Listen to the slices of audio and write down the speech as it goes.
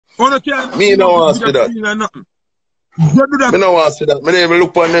Me no want to see that. Me no want to see that. Me never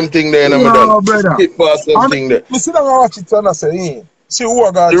look on them thing there, no, brother. Skip past them thing there. Me sit down and watch it and I say, see who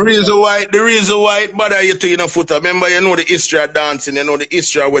I got. The reason why it bother you to you know Foota. Remember, you know the history of dancing, you know the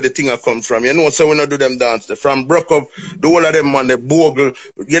history of where the thing come from. You know, so we not do them dance. From broke up, the whole of them man, the bogle.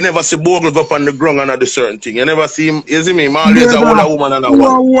 You never see bogle go up on the ground and do certain thing. You never see him, you see me, always a whole woman and a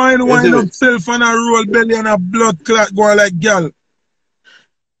one. Wine up self and a roll belly and a blood clot going like girl.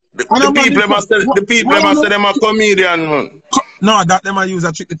 The people must say them a comedian, man. No, that them I use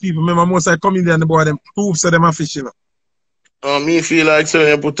to trick the people. Remember, most of the comedian, the boy, them prove so them a fish, you know. Me feel like saying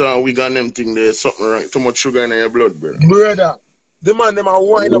you put on wig and them thing there, something right, too much sugar in your blood, brother. Brother, the man them a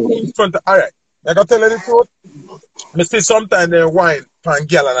wine up in front of, alright. Like I tell you the truth, I see sometimes they wine pan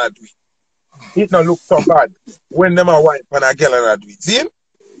girl and I do it. It not look so bad when them a wine pan a girl and I do it. See him?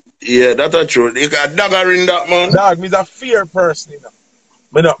 Yeah, that's a truth. You got dagger in that, man. Dog, me's a fear person, you know.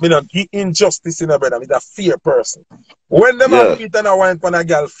 Me not give injustice, you know, brother. Me's a fear person. When them a do it and a wine pan a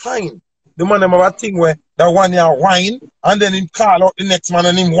girl, fine. The man them have a thing where that one year wine and then him call out the next man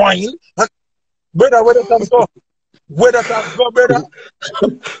and him wine. And brother, where does that go? Where does that go, brother?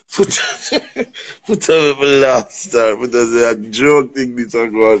 Put up a last time, but there's a joke thing this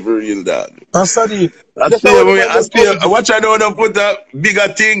one go on for real, dog. I see watch I don't put a bigger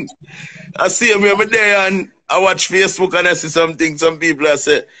thing. I see him every day and I watch Facebook and I see something, some people I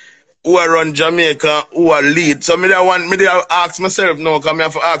say, who are run Jamaica, who are lead. So me I ask myself now, because I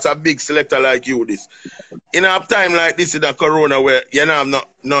have to ask a big selector like you this. In a time like this in the corona where you know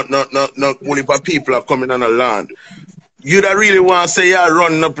not only people are coming on the land. You don't really want to say you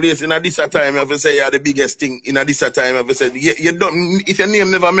run a place in a this time, you have to say you're the biggest thing in a this time, you have to say you don't if your name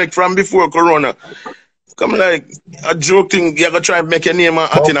never make from before corona. Come like a joke thing, you're gonna try and make your name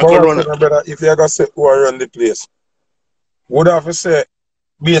at in a corona. Brother, if you're gonna say who are run the place, would have to say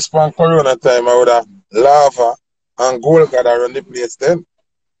based on corona time, I would have Lava and Gold God run the place then.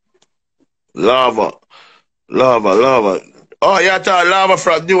 Lava. Oh, you thought Lava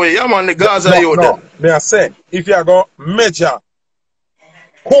from New York. Yeah, man, the Gaza you then. May I say, if you go measure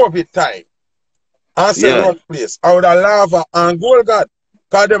COVID time and say run place, I would have Lava and Gold God,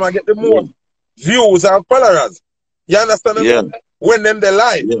 because them I get the more views and followers. You understand? Yeah. When them they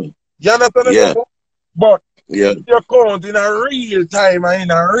live. Yeah. You understand? Yeah. But if you count in a real time and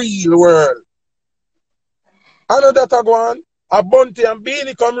in a real world, I know that I go on, a Bunty and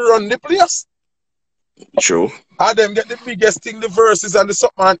Beanie come run the place. True. And them get the biggest thing, the verses and the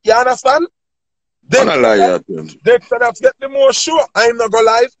something. You understand? Dexter get the more show. I'm not go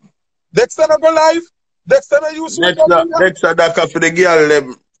live. Dexter not go live. Dexter not use Dexter that for the girl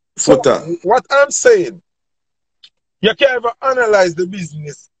them Foota. So, what I'm saying, you can't ever analyze the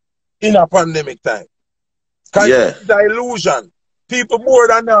business in a pandemic time. Because it's the illusion. People more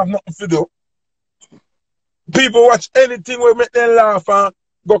than have nothing to do. People watch anything will make them laugh and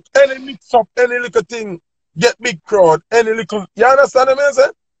go any mix up, any little thing, get big crowd, any little, you understand what I'm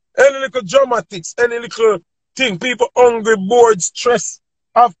saying? Any little dramatics, any little thing, people hungry, bored, stressed,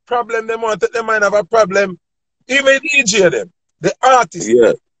 have problem, they want to take their mind have a problem. Even DJ them, the artists,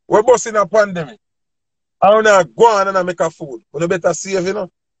 we're busting a pandemic. I want to go on and make a food. We better save, you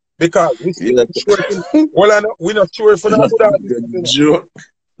know? Because we still not sure we're not sure if we're not good artists.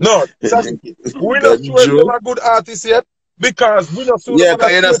 No, we're not sure if we're a good artist yet. Because we not sure. Yeah,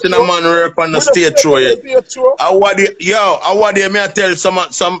 because you don't see a man work on the stage show yet. I want me I tell some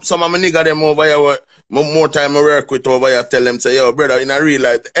of my nigga them over here more time I work with over here, tell them say, yo, brother, in a real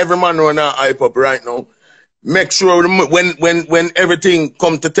life, every man run a hype up right now. Make sure when everything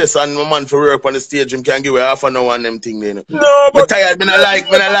come to test and my man for work on the stage, him can give a half an hour on them thing there. You know? No, but tired, when I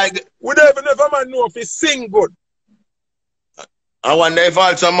like. We never man know if he sing good. I wonder if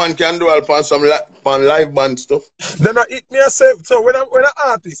also man can do all on some live band stuff. Then I hit me a say, so when an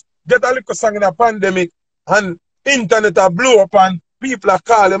artist get a little song in a pandemic and internet are blow up and people are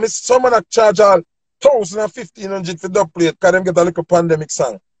calling, someone that charge all 1,000 and 1,500 for dub plate because them get a little pandemic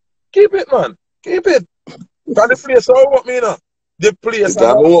song. Keep it, man. Keep it. Because the place all what me now. The place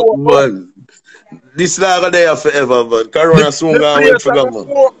all man. This not there forever, but Corona soon gonna wait for them.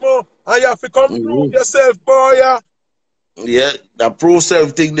 And you have to come prove yourself, boy. Yeah, that prove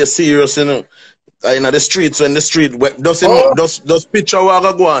self thing they serious, you know. In the streets, when the street those picture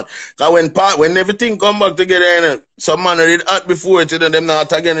walk go on. Cause when everything come back together, you know, some man did act before it, you know, them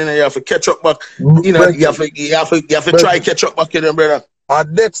not again, you know, you have to catch up back. You know, you have to try catch up back, you know, brother.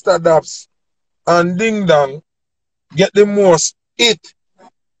 And Dexter Daps and Ding Dong get the most hit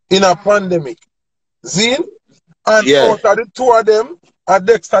in a pandemic. See? And out of the two of them,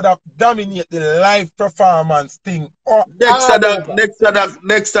 Dexter that dominate the live performance thing. Next to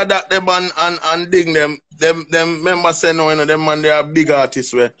that, them and dig them members say no, you know, them man they are big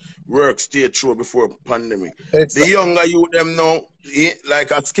artists where work stage show before pandemic. Exactly. The younger youth them now,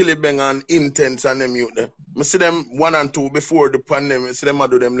 like at Skillibeng and Intense and them youth there. I see them 1 and 2 before the pandemic, see them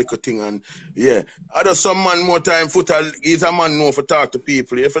do them little thing and yeah. I do some man more time, Foota, he's a man know for talk to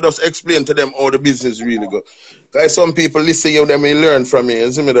people. If I just explain to them how the business really go. Because some people listen to them and learn from me,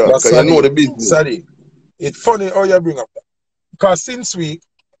 you see me that? Because you know the business. Sorry. It's funny how you bring up that. Because since week,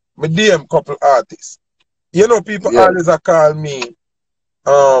 me DM couple artists. You know, people always call me,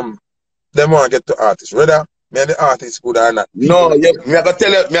 they want to get to artists. Whether me and the artist good or not. No, me I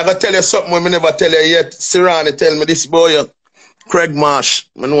gotta tell you something when me never tell you yet. Sirani tell me this boy, Craig Marsh.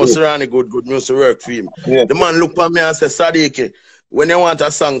 I know Sirani good music work for him. Yeah. The man look at me and say, Sadiq, when you want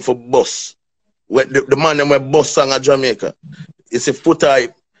a song for boss, the man them with boss song at Jamaica, it's a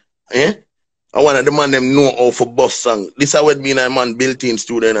Foota, I want the man them know how for boss song. This is what me and a man built-in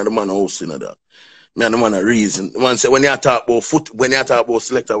studio and the man house in that. Me and the man a reason. The man say when you talk about when you talk about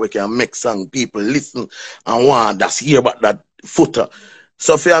selector we can make song, people listen and want that's hear about that Foota.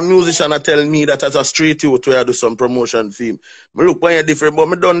 So for a musician tell me that as a street youth where I do some promotion for him. Me look when you different, but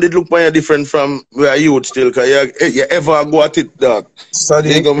me don't look when you different from where you would still cause you ever go at it, dog.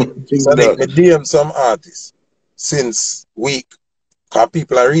 Sadiq, me DM some artists since week. Because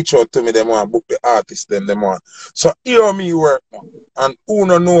people are reach out to me, they want to book the artists, them want. So hear me work now. And who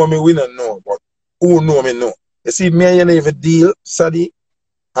don't know me, we don't know. But who know me know. You see, me and you have a deal, Sadiq,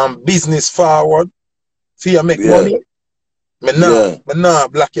 and business forward. For you make money. Me nah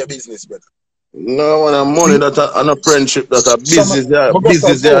black your business, brother. No, and a money that and a friendship that a business there.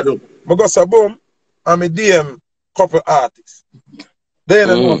 Business there do. I go so boom, and me DM couple artists. They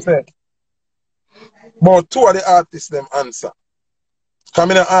don't know say. But 2 of the artists them answer. Because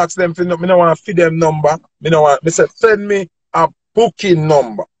I don't ask them, I don't want to feed them number. I say, send me a booking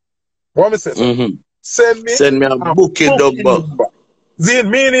number. What I say? Send me a booking number. Zin,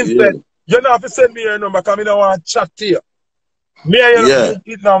 meaning that you don't have to send me your number because I don't want to chat to you. Me and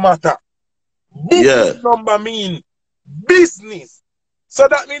you, it no matter. Booking number mean business. So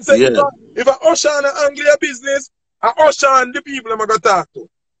that means that if I usher and angle your business, I usher and the people I'm going to talk to.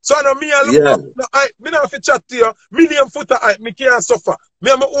 So now me I look up, me not have to chat to you. Me name Foota, me can't suffer.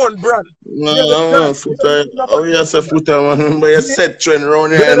 Me have my own brand. No, Foota. Oh, you say Foota, man. But you set trend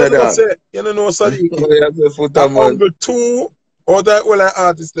around here and that. You don't know, Sadiq. You say Foota, man. Uncle 2 other all the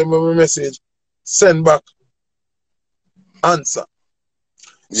artists them with my message, send back answer.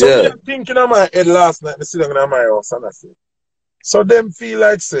 So I'm thinking of my head last night, I sit down in my house and I say. So them feel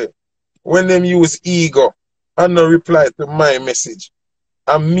like say, when them use ego and no reply to my message.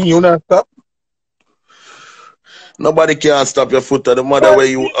 And me, you not stop? Nobody can stop your foot at the mother where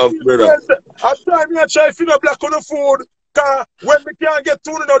you have, brother. I try to feel black on the food. Because when we can't get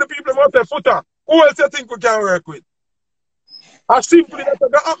to know the people about their Foota, who else you think we can work with? I simply that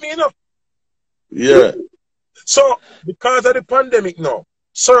got me enough. Yeah. So, because of the pandemic now,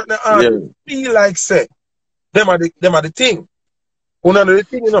 certain artists feel like say, them are the thing. One of the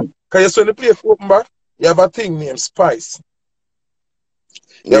thing, you know. Because when the place open back, you have a thing named Spice.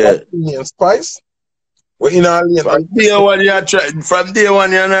 You have a thing named Spice. We're in our lane. From day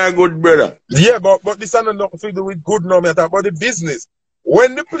one, you're not a good brother. Yeah, but this has nothing to do with good no matter about the business.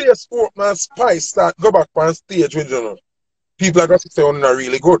 When the place open and Spice start go back on stage with you know, people are going to say, oh, not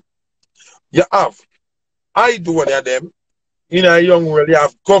really good. You have I do one of them in a young world. You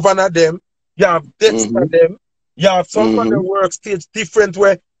have governor them, you have Dexter them, you have someone that works stage different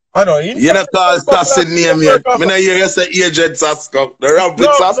way. I know. You don't call Sassy name yet. I don't hear you say Agent Sasko. The rapid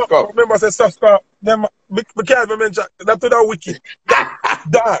Sasko. No, remember say Sasko. We can't even mention that to that wicked.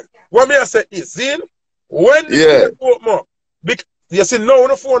 Dog. What me I say is, see, when the open up, you see now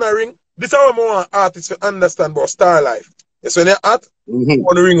when the phone ring, this is how I want artists to understand about star life. Yes, when you're at, you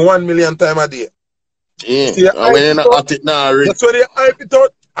want to ring 1 million times a day. Yeah. And when you're not at it now, ring. That's when you hype it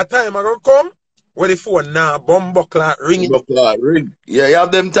out, a time I gonna come, where the phone now, buckler, ring. Ring. Yeah, you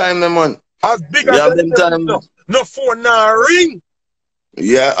have them time, man. As big as them time. No phone now, ring.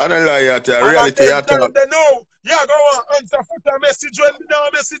 Yeah, I don't lie at you. Reality at all. They know. Yeah, go on, answer Foota message when we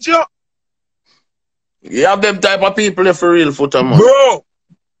don't message you. You have them type of people for real, Foota, man. Bro,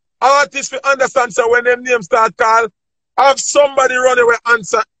 artists will understand, so when them names start call, have somebody run away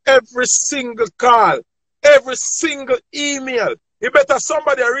answer every single call, every single email. You better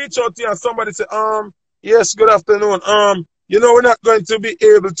somebody reach out to you and somebody say, yes, good afternoon. You know, we're not going to be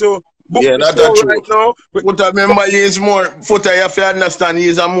able to book that's true right now. But remember, he is more, Foota, you have to understand, he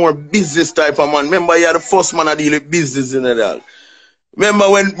is a more business type of man. Remember, you are the first man to deal with business in it all.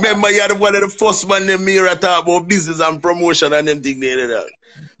 Remember you had one of the first man them here talk about business and promotion and them thing there.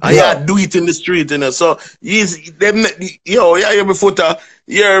 And you do it in the street, you know. So he's them yeah, before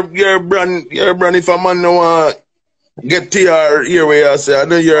your brand if a man no want get to your ear where you say I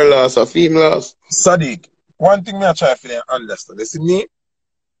know your loss a female loss. Sadiq, one thing I try to understand. You see me?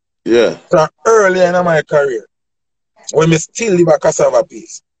 Yeah. From early in my career, when I still live a cassava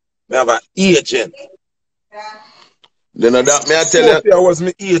piece, I have an agent. Then that me I tell you. I was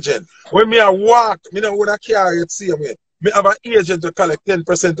my agent. When me I walk, me not wanna carry it see me. Me have an agent to collect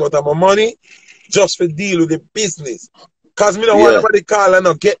 10% out of my money just for deal with the business. Cause me don't want nobody call and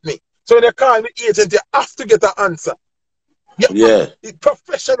not get me. So when they call me agent, you have to get an answer. Yeah.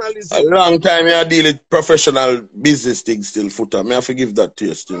 Professionalism. A long time I deal with professional business things still, Foota. Me I forgive that to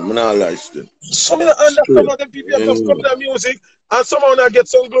you still. Me not lie still. So me not understand how them people just come to the music and someone not get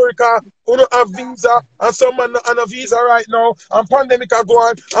some glory car, who don't have visa, and someone not on a visa right now, and pandemic are go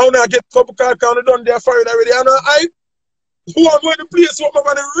on, and not get couple car count done there for it already. And I who are going to place what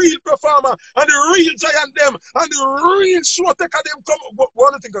about the real performer and the real giant them and the real show taker them come.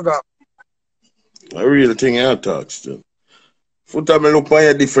 What do you think of that? A real thing I talk still. Foota, me look on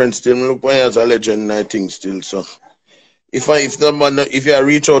you different still. Me look on you as a legend, I think still. So, if you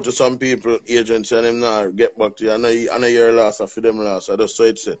reach out to some people, agents, and them not get back to you, I know your loss, I feel them loss. I just saw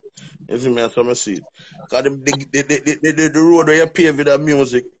it said. You see me, I saw me see it. Because the road where you pave with that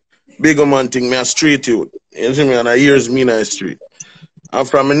music, bigger man thing, me a street youth. You see me, and I hears me in the street. And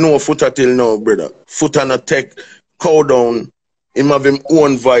from me know Foota till now, brother. Foota not take cow down. Him have him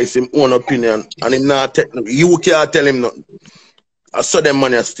own voice, him own opinion, and him not take you can't tell him nothing. I saw them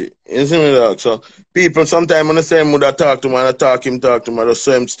money stay. You see me, dog? So people sometimes when I say him would I talk to him and I talk to him, I just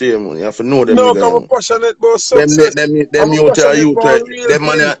saw him stay money. You have to know them. No, I'm passionate about success.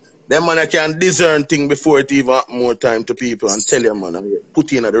 Them man can discern things before it even happen more time to people and tell you, man, and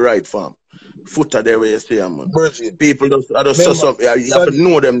put in at the right farm. Foota there where you stay, man. Virgin. People just say something. You have to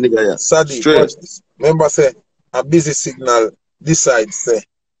know them nigga, yeah. Sadiq, remember say a busy signal decides say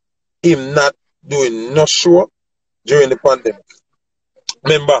him not doing no show during the pandemic.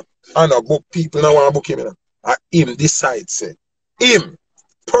 Remember, I know book people now want to book him. You know? Him decides say him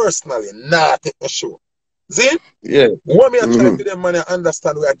personally not take a show. See? Yeah. What me I try to them money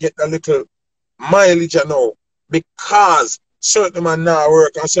understand where I get a little mileage now because certain man now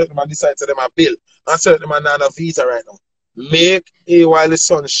work and certain man decide to them a bill and certain man now on a visa right now. Make a while the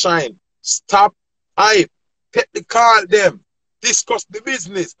sun shine. Stop hype. Take the call them. Discuss the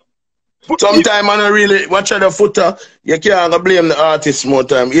business. Sometimes I don't really watch the Foota. You can't blame the artists more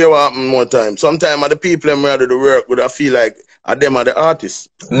time. Here what happen more time. Sometimes the people that do the work would feel like them are the artists.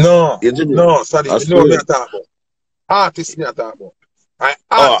 No, sorry, you know what I'm talking about. Artists me talk about. I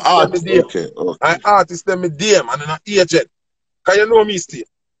artist them with DM and an agent. Can you know me still?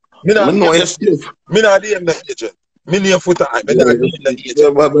 Me not DM the agent. Me name Foota. I me not DM the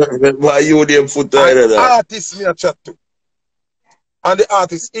agent. Why you DM Foota? Artists me a chat to. And the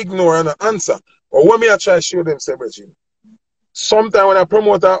artists ignore and answer. But when me I try to show them say, sometimes when I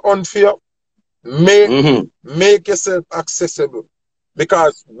promote an unfair, make yourself accessible.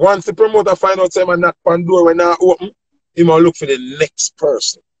 Because once the promoter find out say man knock on door when I open, he might look for the next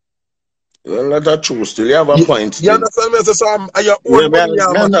person. Well, that's true. Still, you have a point. You understand me? So I'm your own money.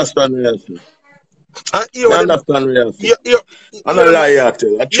 I understand me. I understand me. I'm not lying at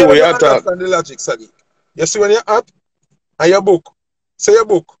you. You understand the logic, Sadiq. You see when you're at and your book, say your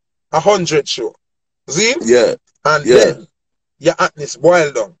book, 100 show. See? Yeah. And then your atness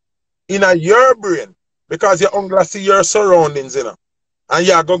boil down. In your brain, because you're hungry see your surroundings, you know. And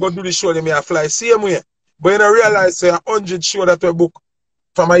you go do the show, they may fly same way. But you don't realize say 100 show that we book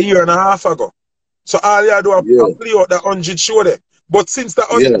from a year and a half ago. So all you do is play out that 100 show there. But since the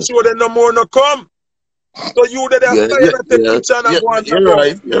 100 show there no more no come. So you there fly at the picture and go on to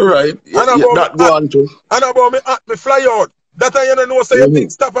You're right. And about me at me fly out. That time you don't know say your thing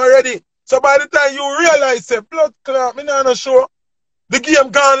stop already. So by the time you realize say blood clot, me not no show. The game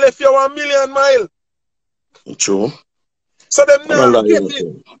gone left you 1 million miles. True. So them now get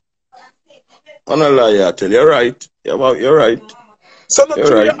it. I'm not lying, I tell you. You're right. You're right. So not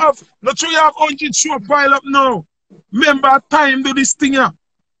true you have 100 show pile up now. Remember time do this thing here.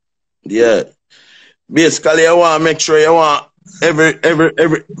 Yeah. Basically you want to make sure you want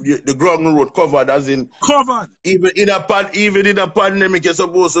the ground road covered as in even in a pandemic you're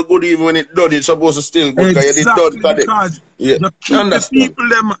supposed to good even when it done it's supposed to still good because you keep the people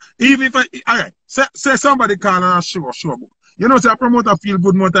them even if alright say somebody call on a show book. You know say a promoter feel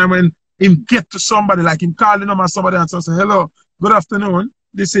good more time when him get to somebody like him calling them as somebody and say hello good afternoon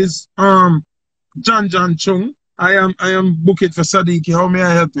this is John Chung I am booked for Sadiki. How may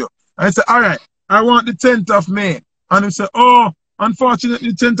I help you? I said, all right, I want the 10th of May. And he said, oh,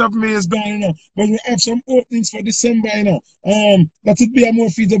 unfortunately, 10th of May is gone, you know. But we have some openings for December, you know. That would be a more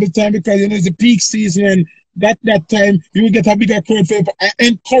feasible time because, you know, it's the peak season and that time you will get a bigger crowd for it. I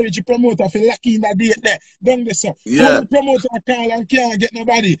encourage the promoter for lucky in that date there. Don't they, sir? Yeah. So the promoter call and can't get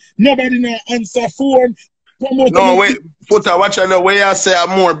nobody. Nobody now answer phone. Promoter no, wait, Foota, watch out the way I say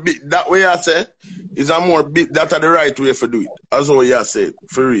I'm more bit. That way I say is a more bit. That's the right way for do it. That's what you say,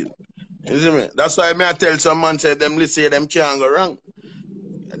 for real. You see me? That's why I tell some man say them listen, them can't go wrong.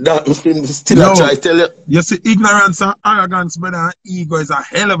 That still I try tell you. You see, ignorance and arrogance, brother, and ego is a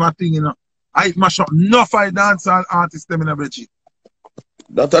hell of a thing, you know. I mash up no fight dancehall artists them in a bridge.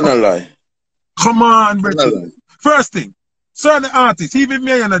 That's not a lie. Come on, bridge. First thing, certain artists, even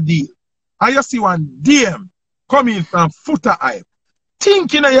me on a deal. I just see one DM coming from Foota hype.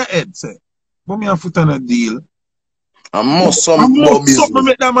 Thinking in your head, say, but me and Foota on a deal. I must some business.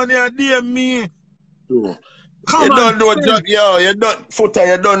 Make that money and DM me. True. You don't know, yo, you don't, Foota,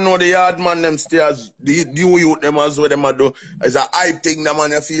 you don't know the yard man them stairs, the new youth them as well them a do. It's a hype thing, the man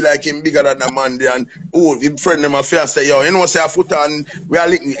you feel like him bigger than the man there and oh, his friend them a fear say, yo, you know say a Foota and we are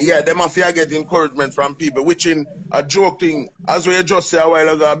linking, yeah, them a fear get encouragement from people, which in a joke thing, as we just say a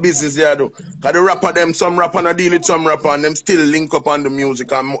while ago, a business there do. Cause the rapper them, some rapper and deal with some rapper and them still link up on the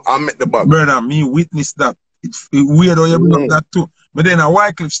music and make the bag. Brother, me witness that. It's weird how you bring up that too. But then a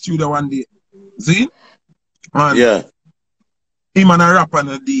Wycliffe studio one day, see? And yeah. Him and a rapper on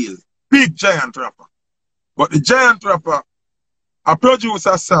a deal. Big giant rapper. But the giant rapper, I produce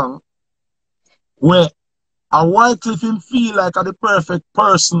a song where a Wycliffe him feel like a the perfect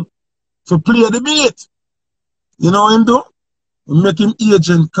person to play the beat. You know him do? He make him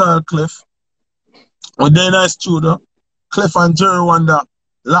agent call Clef. And then I studio, Clef and Jerry Wonder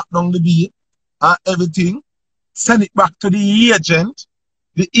lock down the beat and everything. Send it back to the agent.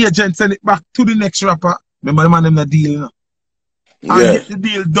 The agent send it back to the next rapper. Remember the man in the deal, you know? And get the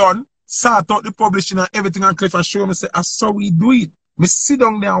deal done, sort out the publishing and everything, and Cliff and show me say, that's how we do it. Me sit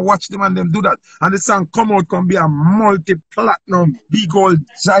down there and watch them and them do that. And the song come out, can be a multi-platinum, big old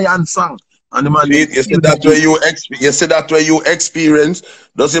giant song. And the man you see that way you experience.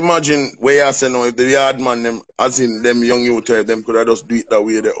 Just imagine where you say now if the yard man them as in them young youth them could have just do it that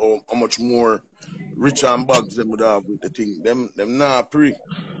way, they how much more rich and bags them would have with the thing. Them nah pre.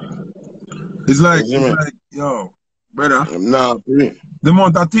 It's like, yo, brother. Nah, pre. The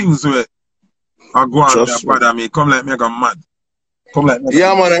amount of things where I go on that bother me, come like me go mad. Come like me.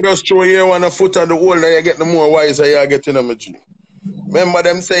 Yeah man, I just throw here on a foot and the older you get the more wiser you get in the G. Remember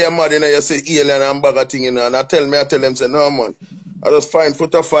them say you're mad, you know, you say alien and bag of thing, you know, and I tell them, say, no, man. I just find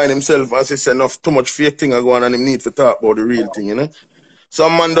Foota find himself, as he said, enough, too much fake thing I go on and him need to talk about the real thing, you know.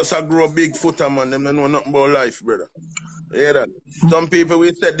 Some man does a grow big Foota, man, them don't know nothing about life, brother. You hear that? Some people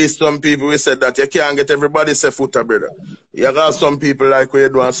we said this, some people we said that. You can't get everybody say Foota, brother. You got some people like where you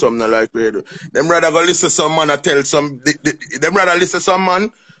do and some not like where you do. Them rather go listen to some man and tell some, them rather listen to some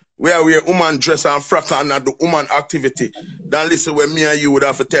man where we woman dress and frock and do woman activity. Then listen when me and you would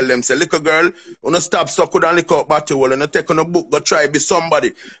have to tell them, say, little girl, you not stop suck and lick out batty wall and take on a book, go try be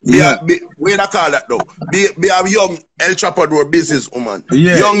somebody. Where I call that though? Be a young El Chapador business woman.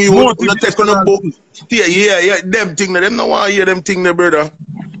 Yeah. Young you not take on a book. Yeah, them thing them no want to hear them thing, brother.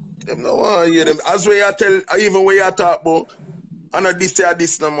 Them no want to hear them. As way I tell, even when you talk about, I know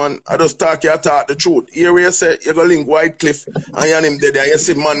this no man. I just talk the truth. Here where you say you go link Wycliffe and you him dead and you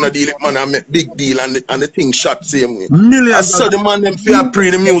see man no deal it man and make big deal and the thing shot same way. I saw the man them fear pre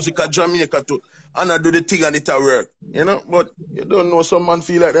the music at Jamaica too. And I do the thing and it work. You know? But you don't know some man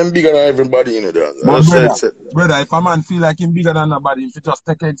feel like them bigger than everybody in there. Brother, if a man feel like him bigger than nobody, if you just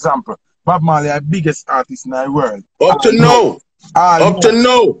take an example, Bob Marley is the biggest artist in the world. Up to now. Up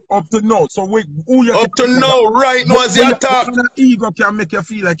to now. So wait, who you up to now, right now as you talk. Ego can make you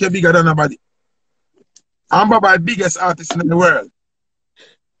feel like you're bigger than nobody. I'm Baba the biggest artist in the world.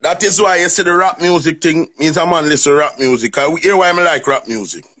 That is why you see the rap music thing means a man listen to rap music. I hear why I like rap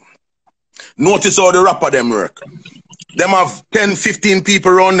music. Notice how the rapper them work. Them have 10, 15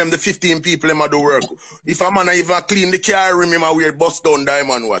 people around them, the 15 people them do work. If a man even clean the car, remember wear bust down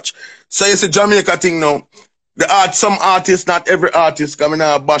diamond watch. So you see Jamaica thing now. Some artists, not every artist, coming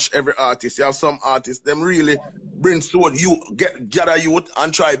out bash every artist. You have some artists, them really bring sword you gather youth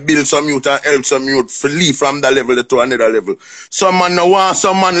and try build some youth and help some youth to leave from that level to another level. Some man no want,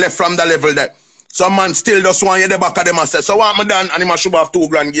 some man left from that level there. Some man still just want you the back of them and say, so what me done? And him a should have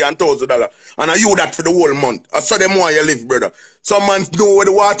 $2,000 give and $1,000. And I you that for the whole month. I saw them want you live, brother. Some man go with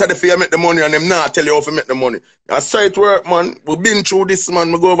the water the fear make the money and them not tell you how to make the money. I saw it work, man. We been through this,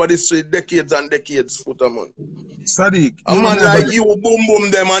 man. We go over this street decades and decades, Foota, man. Sadiq. A man like you boom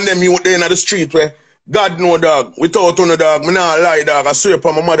boom them and them you there in the street where God know, dog. Without no dog, me not lie, dog. I swear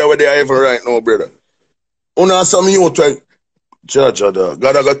upon my mother where they are even right now, brother. Una some youth like Judge, dog.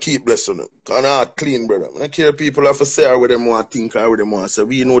 God I gotta keep blessing them. Cause I clean, brother. I don't care people have to say what them want, think or what them want. So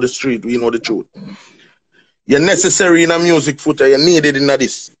we know the street, we know the truth. You're necessary in a music, Foota. You need it in a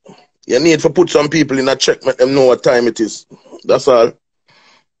this. You need to put some people in a check, make them know what time it is. That's all.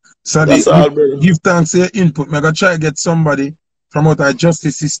 So that's all, brother. Give thanks for your input. I'm gonna try to get somebody from out our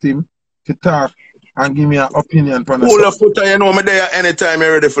justice system to talk and give me an opinion. Hold up, Foota, you know me there anytime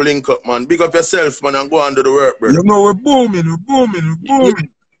you're ready for link up, man. Big up yourself, man, and go on do the work, brother. You know we're booming.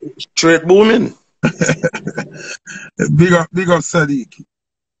 Straight booming. Big up Sadiq.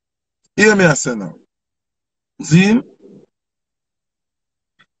 Hear me I say now. Zine?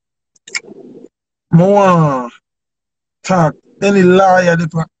 I want talk any liar. I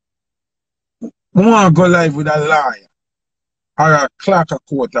want to go live with a liar. Or a clerk of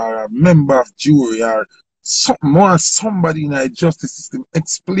court or a member of jury or something. I want somebody in the justice system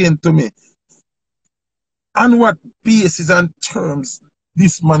explain to me on what basis and terms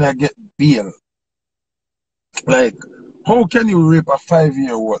this man I get bail. Like, how can you rape a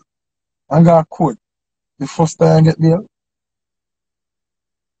 5-year-old and go to court the first time I get bail?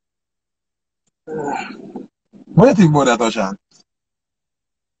 What do you think about that, Oshan?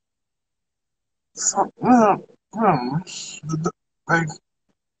 So, like,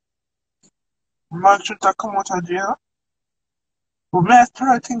 man should have come out of jail. But me,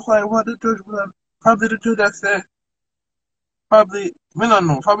 I think like what the judge would have, probably the judge that said, probably, we don't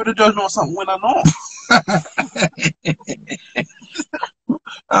know, probably the judge knows something we don't know.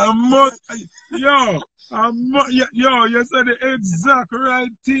 Yo, you said the exact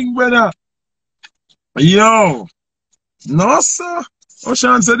right thing, brother. Yo, no, sir.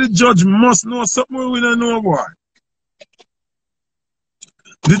 Oshan said the judge must know something we don't know, boy.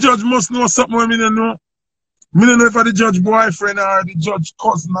 The judge must know something we don't know. I don't know if it's the judge boyfriend or the judge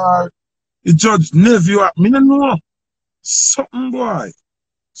cousin or the judge nephew. I don't know. Something, boy.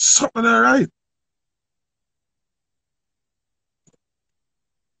 Something alright.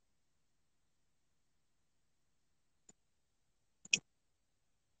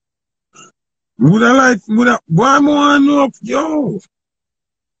 Would I like, why more know? Yo.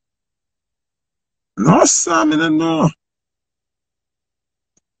 No, sir, I don't know.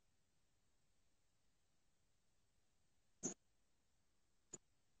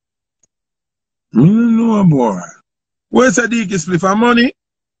 I don't know, boy. Where's the Sadiq split for money?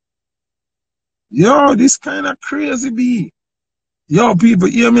 Yo, this kind of crazy be. Yo, people,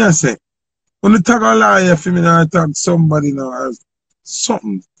 hear me I say. When you talk a liar for me, I talk somebody now or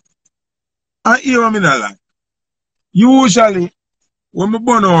something. I hear me not lie. Usually, when I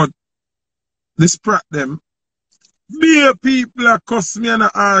burn out, they sprat them. Be people that cuss me and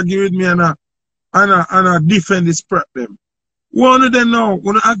argue with me and defend the sprat them. One of them now,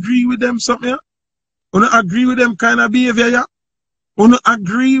 wanna agree with them something? Yeah? Wanna agree with them kind of behavior? Yeah? Wanna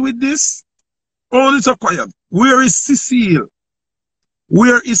agree with this? Only so quiet. Where is Cecile?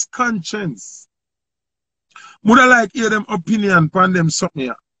 Where is conscience? Would I like hear them opinion upon them something?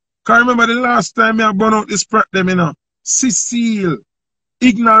 Yeah? Cause remember the last time I burn out this sprat them, you know. Cecile,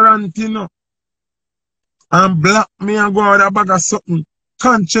 ignorant, you know. And black me and go out a bag of something.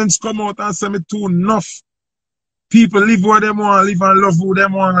 Conscience come out and say me too enough. People live what they want to live and love who they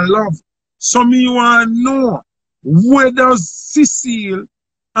want to love. So me want to know where does Cecile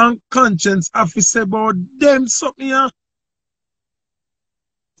and conscience have to say about them something here?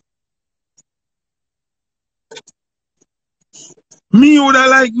 Me would I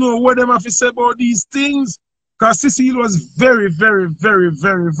like know what them have to say about these things. Because Cecile was very, very, very,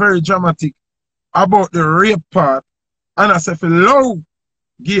 very, very dramatic about the rape part. And I said for love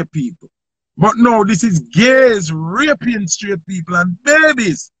gay people. But no, this is gays raping straight people and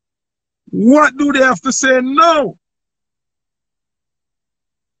babies. What do they have to say now?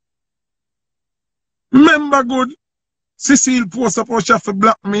 Remember good, Cecile post up how she have to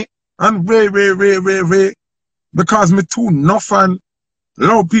block me and way. Because me too enough and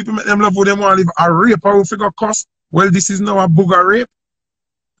love people make them love who they want to live. A rape who figure cost. Well, this is now a booger rape.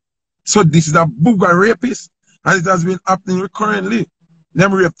 So this is a booger rapist. And it has been happening recurrently.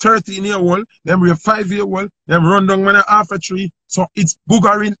 Them rape 13-year-old, them rape 5-year-old, them run down when half a tree. So it's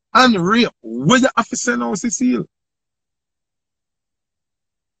boogering and rape. Where you have to say now, Cecile?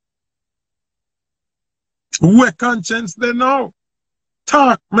 Where conscience they now?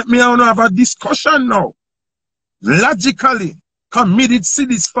 Talk, make me have a discussion now. Logically, committed see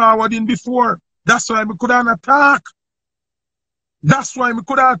this forward in before. That's why we could have attack. That's why we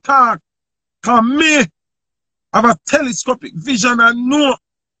could have attack. Come me have a telescopic vision and know.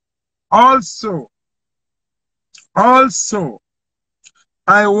 Also, I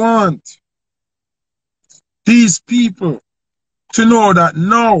want these people to know that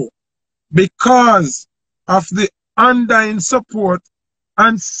now, because of the undying support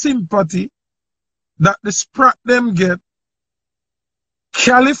and sympathy that the Sprat them get,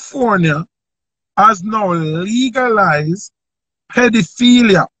 California has now legalized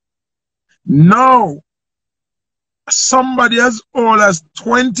pedophilia. Now, somebody as old as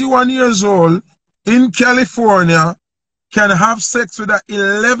 21 years old in California can have sex with an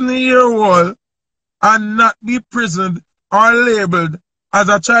 11-year-old and not be prisoned or labeled as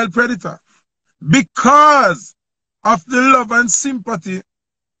a child predator. Because of the love and sympathy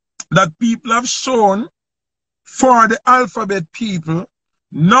that people have shown for the alphabet people,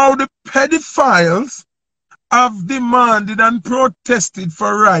 now the pedophiles have demanded and protested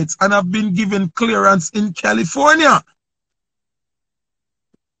for rights and have been given clearance in California.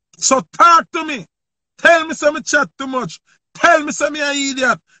 So talk to me. Tell me some chat too much. Tell me some an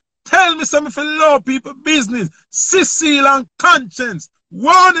idiot. Tell me some for low people business. Cecile and conscience.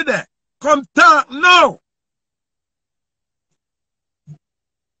 One of them. Come talk now.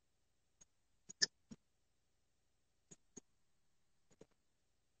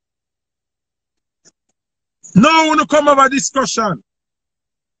 Now we want to come have a discussion.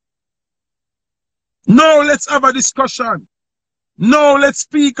 Now let's have a discussion. Now let's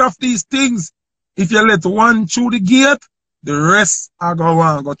speak of these things. If you let one through the gate, the rest are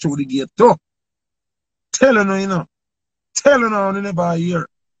going to go through the gate too. Tell you know. Tell you now, you never hear.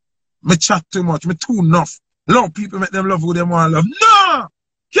 Me chat too much, me too enough. Love people make them love who they want to love. No!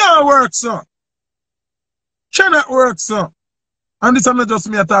 Can't work, sir. Cannot work, sir. And this is not just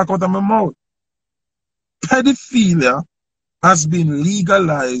me I talk out of my mouth. Pedophilia has been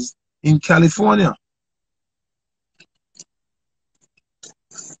legalized in California.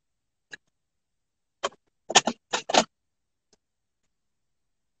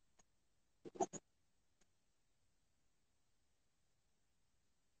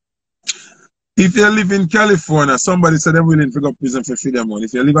 If you live in California, somebody said they're willing to go to prison for feed them money.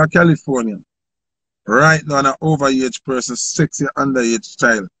 If you live in California, right now, an overage person, sexy underage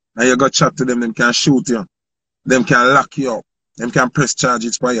child, and you go chat to them can shoot you. Them can lock you up. Them can press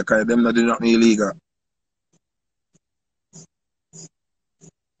charges for you because them not doing nothing illegal.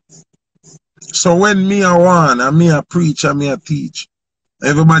 So when me a warn, and me a preach, and me a teach,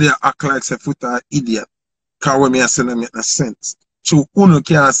 everybody act like say Foota an idiot. Because when me a say, them make no sense. So uno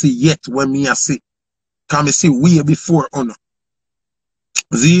can't see yet when me a see. Can me see way before uno.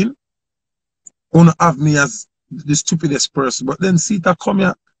 See? Uno have me as the stupidest person. But then see it come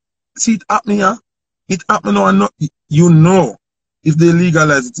here. See it happen here. It happen now and not. You know, if they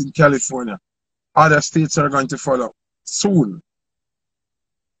legalize it in California, other states are going to follow soon.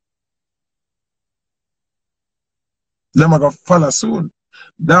 Them are going to follow soon.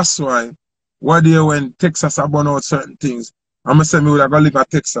 That's why, one day when Texas are burn out certain things, I'm going to say me would have gone live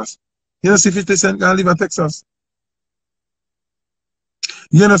at Texas. You know, see 50 Cent going to live at Texas?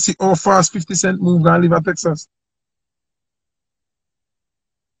 You know, see how fast 50 Cent move going to live at Texas?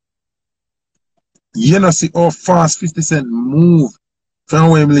 You know, see how fast 50 Cent move from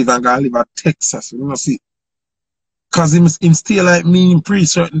where he live and go live at Texas. You know, see. Because him still like me in pre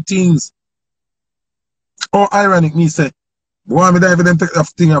certain things. Or ironic, me say, why me dive them take that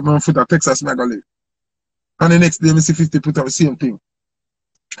thing up my foot at Texas, me go live. And the next day, me see 50 put up the same thing.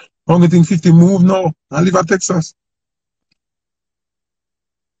 Only thing 50 move now and live at Texas.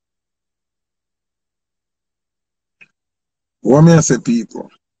 What may I say, people?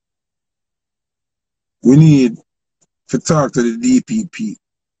 We need to talk to the DPP,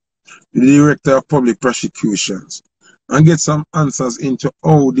 the Director of Public Prosecutions, and get some answers into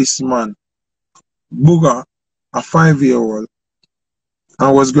how this man, Booger, a 5-year-old,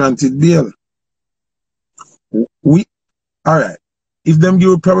 and was granted bail. Alright, if them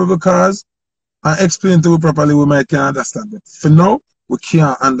give a probable cause and explain to it properly, we might can understand it. For now, we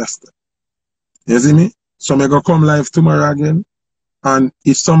can't understand. You see me? So I'm going to come live tomorrow again, and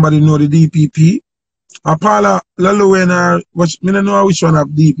if somebody know the DPP, Apala, Laluwen, I don't know which one have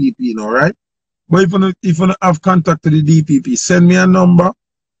DPP, you know, right? But if you have contact to the DPP, send me a number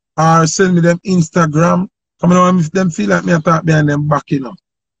or send me them Instagram. Come on, if them feel like me, I talk behind them back, you know.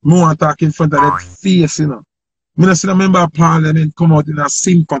 Me want to talk in front of their face, you know. Me not see the member of parliament come out in a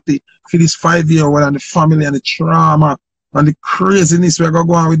sympathy for this 5-year-old and the family and the trauma and the craziness we're going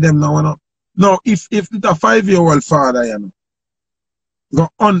to go on with them now. You know? Now, if it's a 5-year-old father, you know, go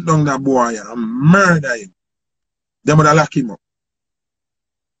hunt down that boy and murder him, they would have lock him up.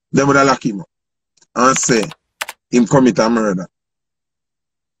 They would have lock him up and say, him commit a murder.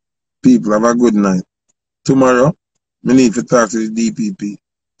 People, have a good night. Tomorrow, we need to talk to the DPP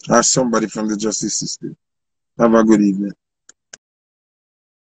or somebody from the justice system. Have a good evening.